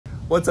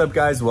What's up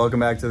guys, welcome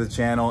back to the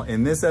channel.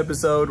 In this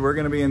episode, we're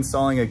gonna be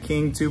installing a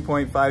King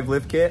 2.5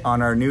 lift kit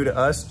on our new to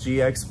us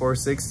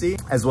GX460,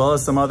 as well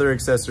as some other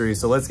accessories.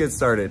 So let's get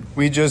started.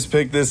 We just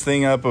picked this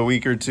thing up a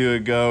week or two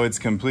ago. It's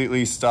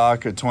completely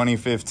stock, a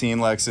 2015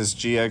 Lexus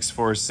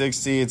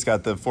GX460. It's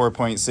got the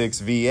 4.6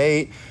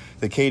 V8,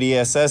 the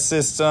KDSS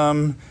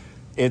system.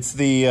 It's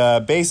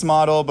the base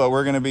model, but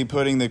we're gonna be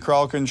putting the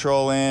crawl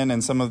control in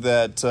and some of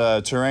that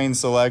terrain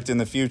select in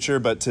the future.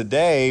 But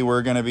today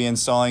we're gonna be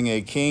installing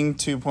a King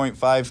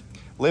 2.5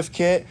 lift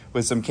kit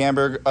with some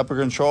Camburg upper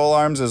control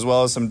arms, as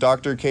well as some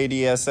Dr.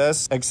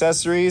 KDSS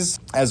accessories,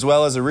 as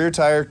well as a rear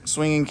tire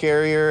swinging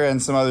carrier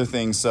and some other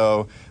things.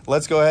 So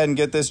let's go ahead and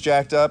get this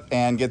jacked up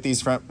and get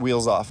these front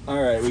wheels off.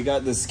 All right, we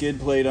got the skid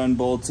plate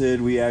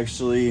unbolted. We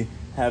actually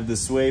have the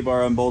sway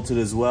bar unbolted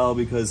as well,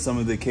 because some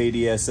of the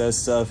KDSS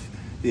stuff,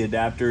 the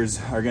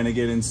adapters are gonna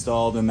get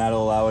installed, and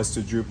that'll allow us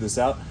to droop this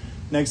out.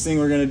 Next thing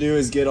we're gonna do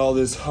is get all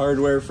this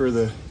hardware for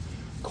the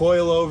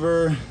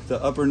coilover,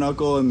 the upper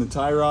knuckle, and the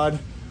tie rod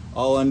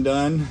all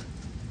undone,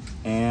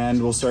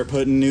 and we'll start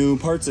putting new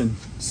parts in.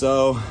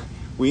 So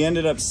we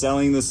ended up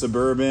selling the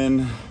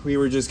Suburban. We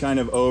were just kind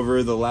of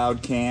over the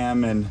loud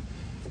cam, and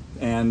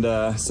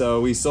so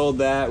we sold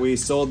that. We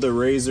sold the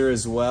Razor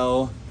as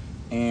well,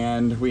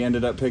 and we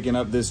ended up picking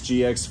up this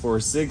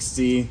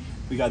GX460.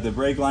 We got the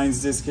brake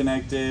lines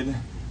disconnected.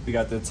 We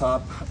got the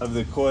top of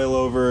the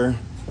coilover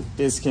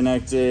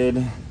disconnected.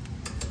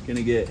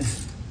 Gonna get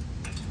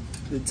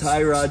the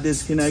tie rod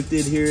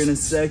disconnected here in a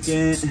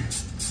second.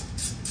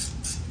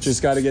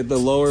 Just gotta get the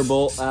lower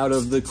bolt out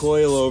of the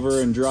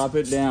coilover and drop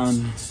it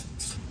down.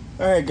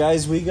 All right,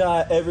 guys, we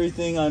got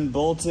everything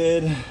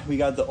unbolted. We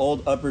got the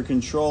old upper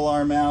control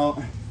arm out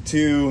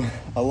to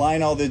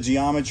align all the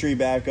geometry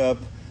back up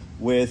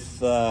with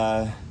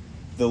the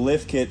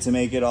lift kit to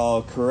make it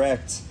all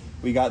correct.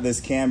 We got this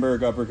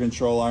Camburg upper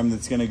control arm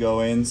that's gonna go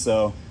in,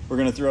 so we're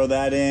gonna throw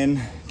that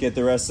in, get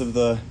the rest of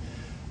the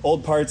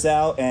old parts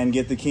out, and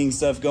get the King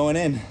stuff going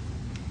in.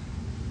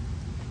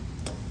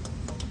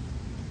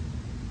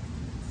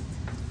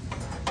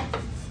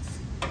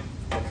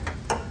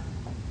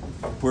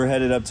 We're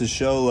headed up to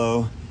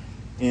Sholo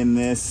in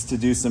this to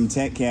do some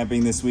tent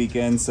camping this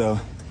weekend, so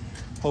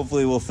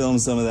hopefully we'll film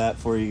some of that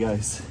for you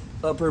guys.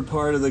 Upper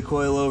part of the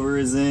coilover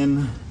is in.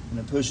 I'm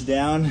gonna push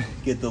down,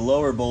 get the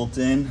lower bolt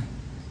in.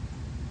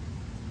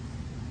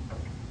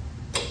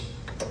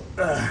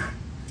 All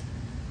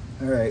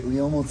right,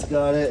 we almost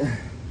got it.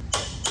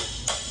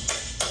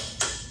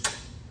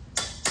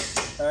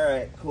 All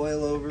right,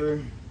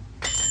 coilover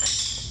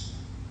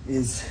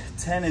is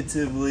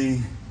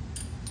tentatively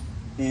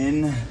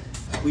in.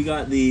 We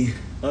got the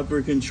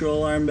upper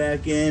control arm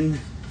back in.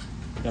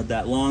 Got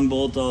that long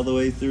bolt all the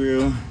way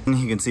through.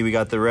 You can see we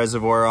got the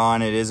reservoir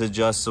on. It is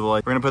adjustable.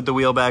 We're gonna put the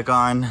wheel back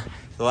on.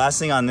 The last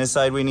thing on this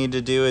side we need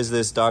to do is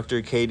this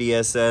Dr.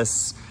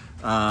 KDSS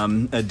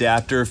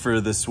adapter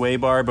for the sway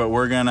bar, but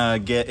we're gonna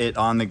get it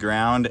on the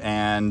ground,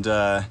 and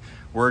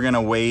we're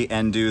gonna wait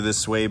and do the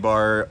sway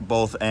bar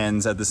both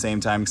ends at the same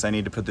time, because I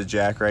need to put the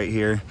jack right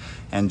here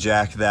and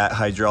jack that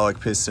hydraulic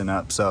piston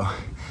up. So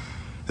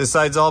this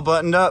side's all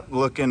buttoned up,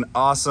 looking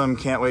awesome.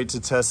 Can't wait to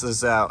test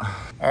this out.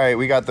 All right,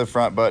 we got the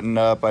front buttoned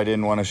up. I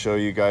didn't want to show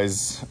you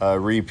guys a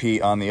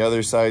repeat on the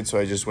other side, so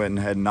I just went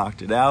ahead and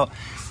knocked it out.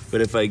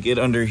 But if I get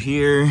under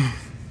here,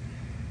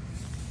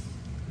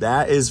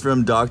 that is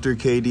from Dr.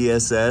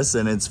 KDSS,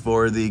 and it's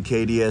for the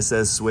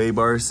KDSS sway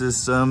bar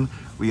system.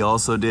 We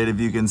also did, if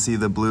you can see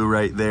the blue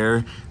right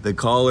there, the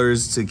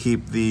collars to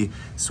keep the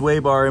sway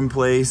bar in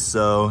place.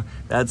 So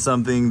that's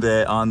something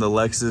that on the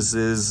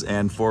Lexuses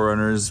and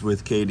 4Runners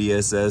with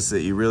KDSS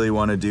that you really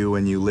want to do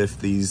when you lift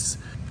these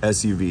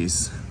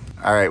SUVs.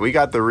 All right, we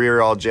got the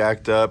rear all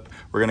jacked up.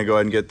 We're gonna go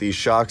ahead and get these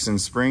shocks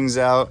and springs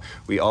out.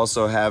 We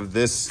also have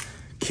this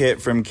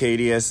kit from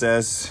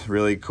KDSS,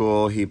 really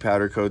cool. He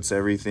powder coats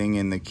everything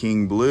in the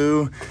King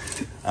blue.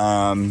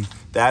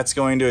 That's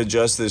going to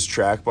adjust this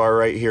track bar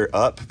right here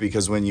up,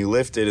 because when you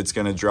lift it, it's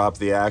gonna drop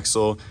the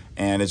axle,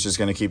 and it's just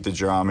gonna keep the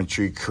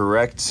geometry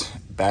correct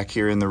back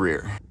here in the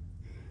rear.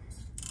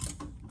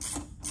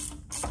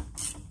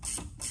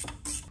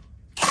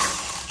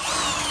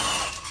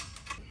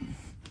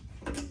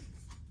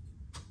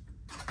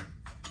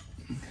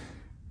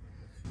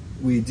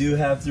 We do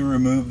have to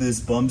remove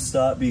this bump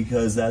stop,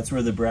 because that's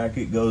where the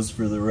bracket goes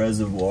for the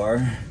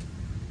reservoir.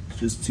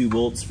 Just 2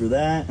 bolts for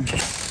that.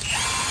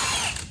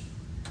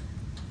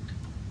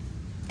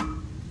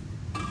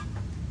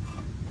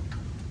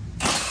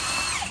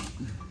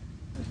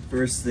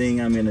 First thing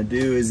I'm gonna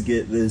do is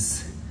get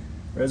this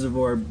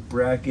reservoir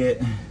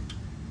bracket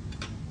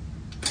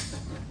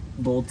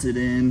bolted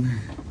in.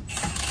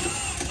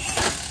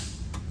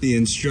 The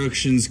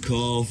instructions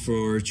call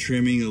for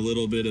trimming a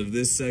little bit of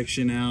this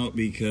section out,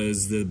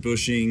 because the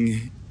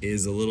bushing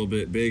is a little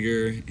bit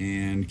bigger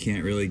and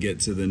can't really get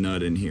to the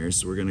nut in here.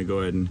 So we're gonna go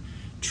ahead and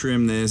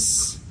trim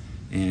this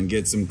and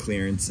get some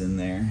clearance in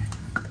there.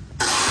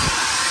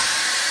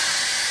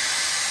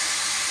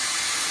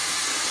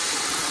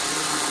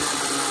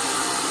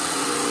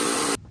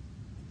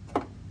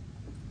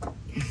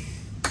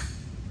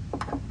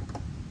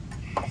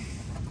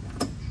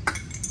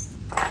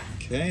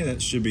 Okay,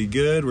 that should be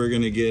good. We're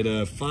gonna get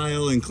a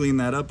file and clean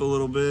that up a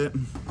little bit.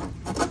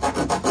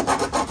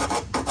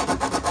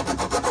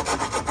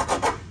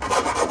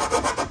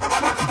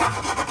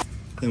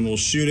 Then we'll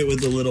shoot it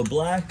with a little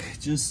black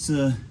just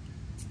to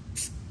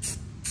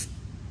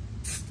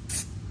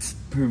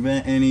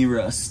prevent any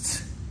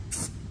rust.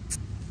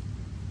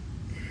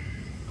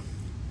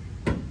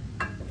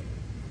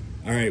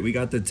 All right, we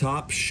got the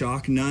top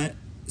shock nut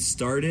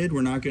started.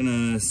 We're not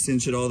gonna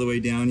cinch it all the way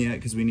down yet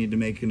because we need to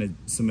make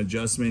some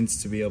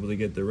adjustments to be able to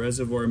get the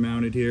reservoir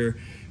mounted here.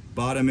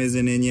 Bottom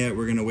isn't in yet.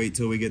 We're gonna wait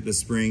till we get the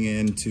spring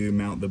in to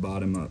mount the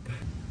bottom up.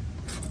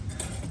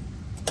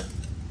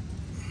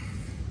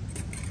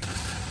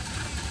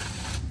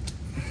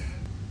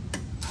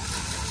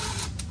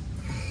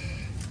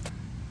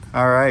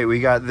 All right, we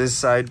got this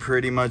side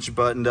pretty much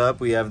buttoned up.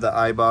 We have the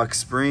iBox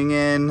spring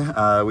in.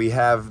 We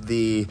have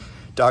the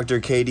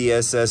Dr.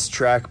 KDSS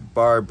track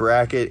bar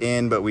bracket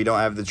in, but we don't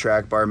have the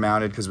track bar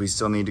mounted because we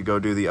still need to go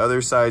do the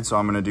other side. So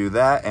I'm gonna do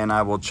that and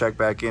I will check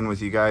back in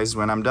with you guys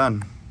when I'm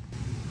done.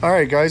 All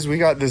right guys, we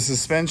got the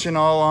suspension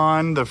all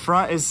on. The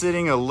front is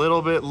sitting a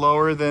little bit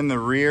lower than the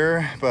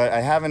rear, but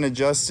I haven't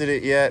adjusted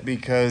it yet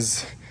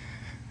because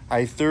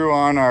I threw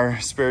on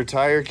our spare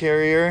tire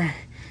carrier.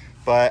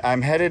 But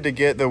I'm headed to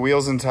get the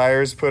wheels and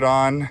tires put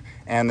on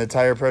and the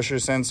tire pressure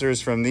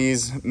sensors from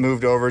these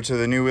moved over to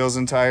the new wheels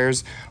and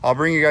tires. I'll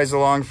bring you guys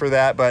along for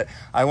that, but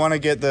I want to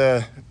get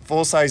the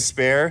full-size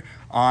spare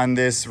on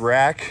this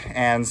rack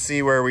and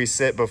see where we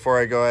sit before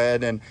I go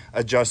ahead and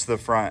adjust the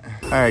front.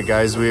 All right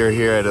guys, we are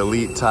here at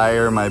Elite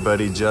Tire. My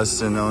buddy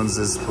Justin owns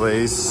this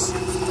place.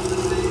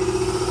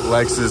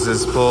 Lexus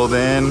is pulled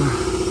in,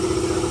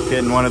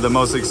 getting one of the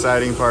most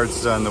exciting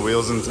parts done, the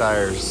wheels and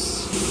tires.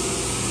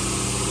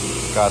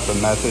 Got the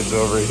methods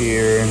over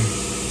here.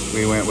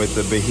 We went with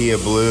the Bahia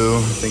Blue.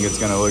 I think it's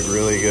gonna look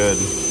really good.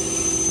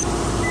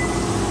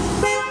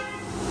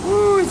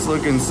 Woo, it's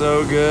looking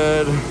so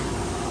good.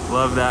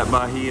 Love that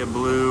Bahia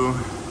Blue.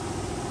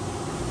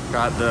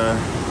 Got the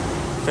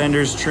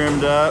fenders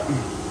trimmed up.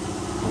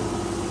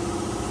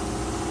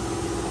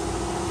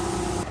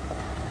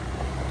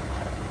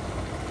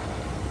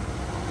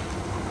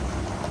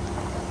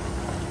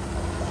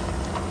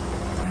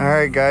 All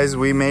right guys,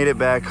 we made it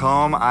back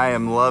home. I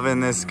am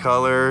loving this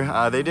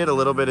color. They did a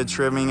little bit of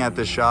trimming at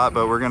the shop,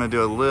 but we're gonna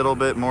do a little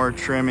bit more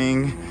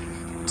trimming.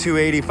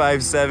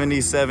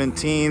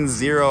 285/70/17,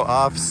 0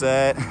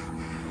 offset.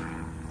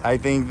 I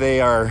think they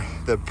are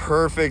the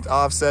perfect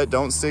offset.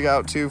 Don't stick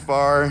out too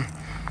far.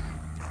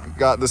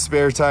 Got the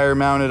spare tire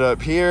mounted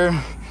up here.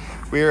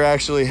 We are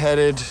actually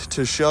headed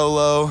to Show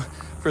Low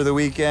for the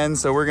weekend,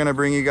 so we're gonna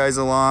bring you guys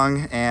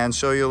along and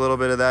show you a little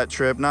bit of that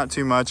trip. Not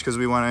too much because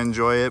we wanna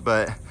enjoy it,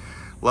 but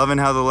loving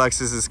how the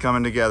Lexus is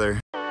coming together.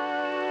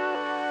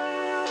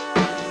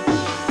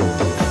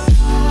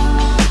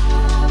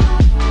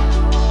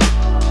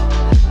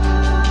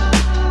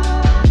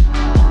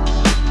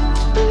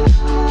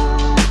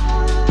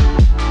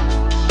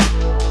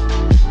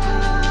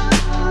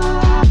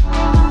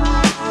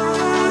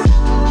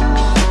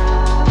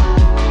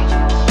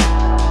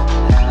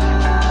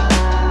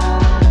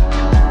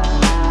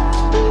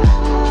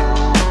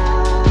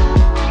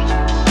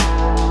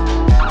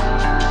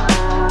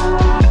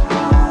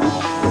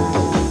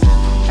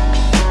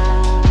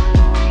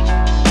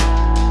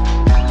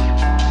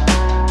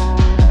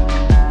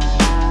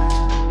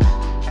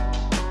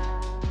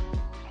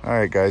 All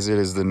right guys, it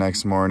is the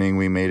next morning.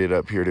 We made it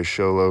up here to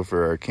Show Low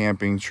for our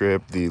camping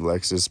trip. The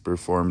Lexus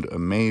performed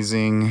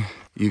amazing.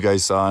 You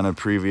guys saw in a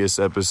previous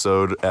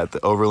episode at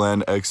the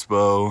Overland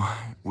Expo,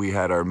 we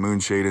had our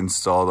moonshade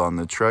installed on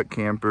the truck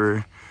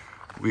camper.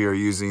 We are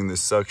using the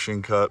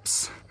suction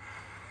cups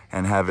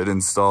and have it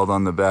installed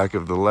on the back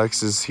of the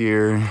Lexus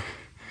here.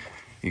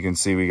 You can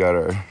see we got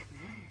our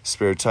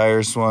spare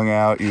tire swung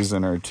out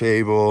using our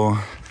table,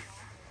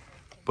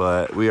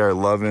 but we are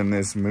loving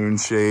this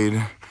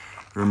moonshade.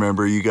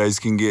 Remember, you guys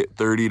can get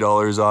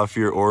 $30 off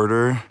your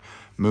order.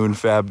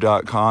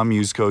 Moonfab.com,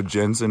 use code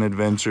Jensen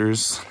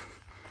Adventures.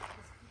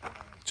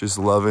 Just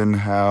loving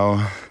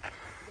how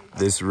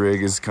this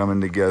rig is coming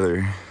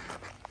together.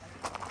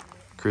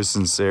 Chris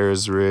and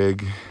Sarah's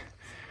rig.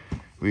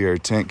 We are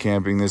tent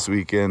camping this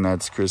weekend.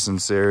 That's Chris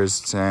and Sarah's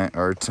tent.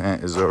 Our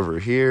tent is over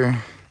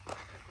here.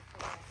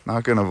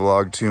 Not gonna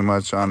vlog too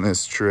much on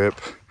this trip,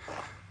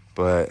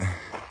 but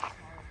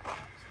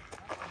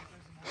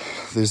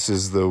this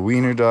is the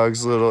Wiener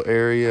Dogs little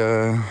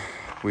area.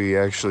 We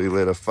actually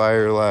lit a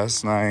fire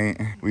last night.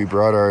 We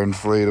brought our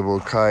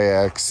inflatable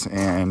kayaks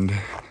and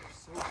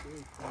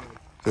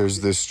there's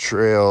this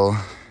trail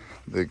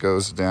that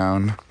goes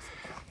down.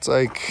 It's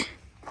like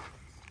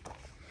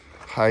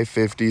high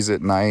 50s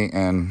at night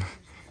and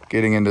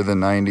getting into the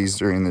 90s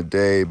during the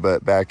day.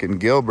 But back in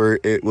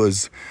Gilbert, it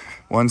was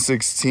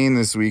 116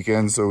 this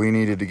weekend, so we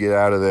needed to get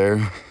out of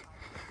there.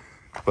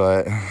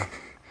 But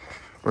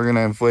we're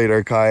gonna inflate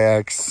our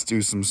kayaks,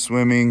 do some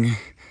swimming.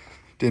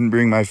 Didn't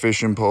bring my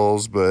fishing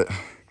poles, but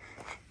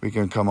we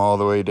can come all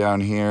the way down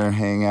here,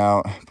 hang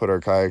out, put our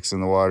kayaks in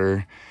the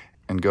water,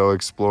 and go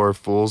explore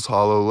Fool's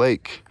Hollow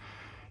Lake.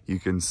 You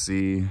can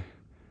see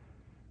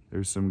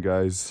There's some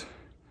guys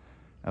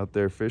out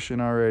there fishing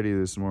already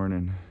this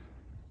morning.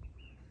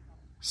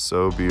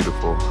 So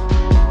beautiful.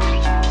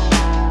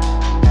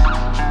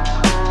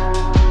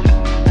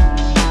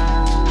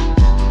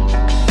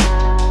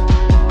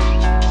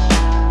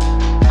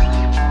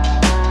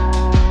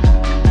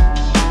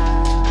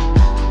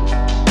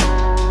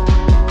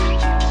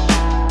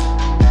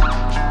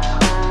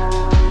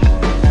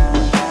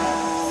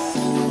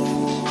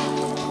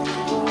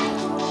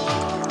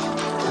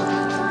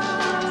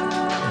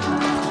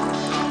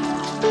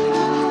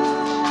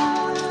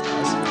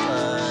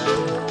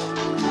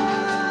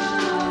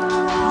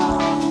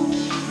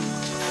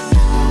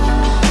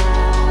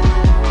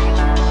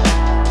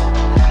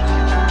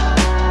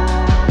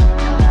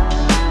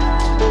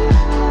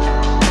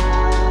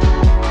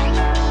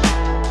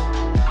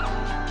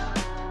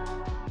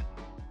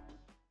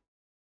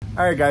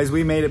 All right guys,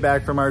 we made it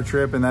back from our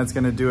trip and that's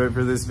gonna do it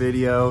for this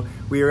video.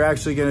 We are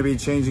actually gonna be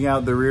changing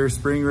out the rear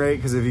spring rate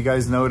because if you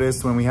guys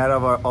noticed, when we had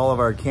all of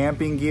our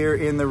camping gear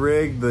in the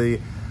rig, the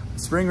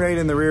spring rate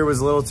in the rear was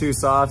a little too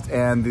soft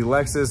and the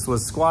Lexus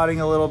was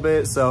squatting a little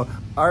bit. So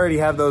I already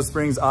have those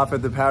springs off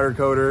at the powder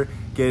coater,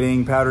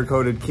 getting powder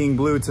coated King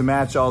Blue to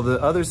match all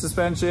the other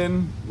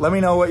suspension. Let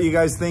me know what you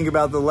guys think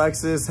about the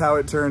Lexus, how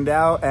it turned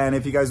out, and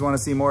if you guys wanna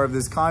see more of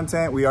this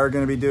content, we are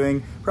gonna be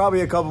doing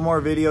probably a couple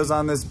more videos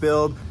on this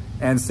build.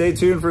 And stay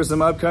tuned for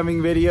some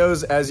upcoming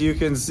videos. As you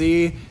can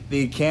see,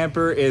 the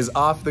camper is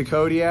off the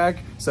Kodiak.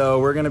 So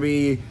we're gonna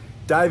be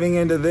diving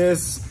into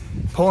this,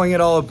 pulling it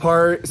all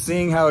apart,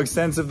 seeing how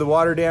extensive the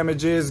water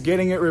damage is,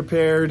 getting it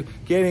repaired,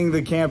 getting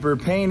the camper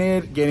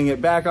painted, getting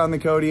it back on the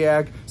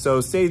Kodiak. So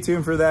stay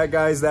tuned for that,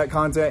 guys. That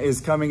content is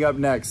coming up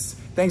next.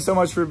 Thanks so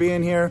much for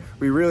being here.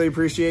 We really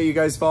appreciate you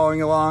guys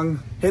following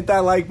along. Hit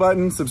that like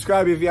button,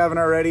 subscribe if you haven't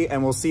already,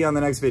 and we'll see you on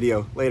the next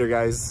video. Later,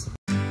 guys.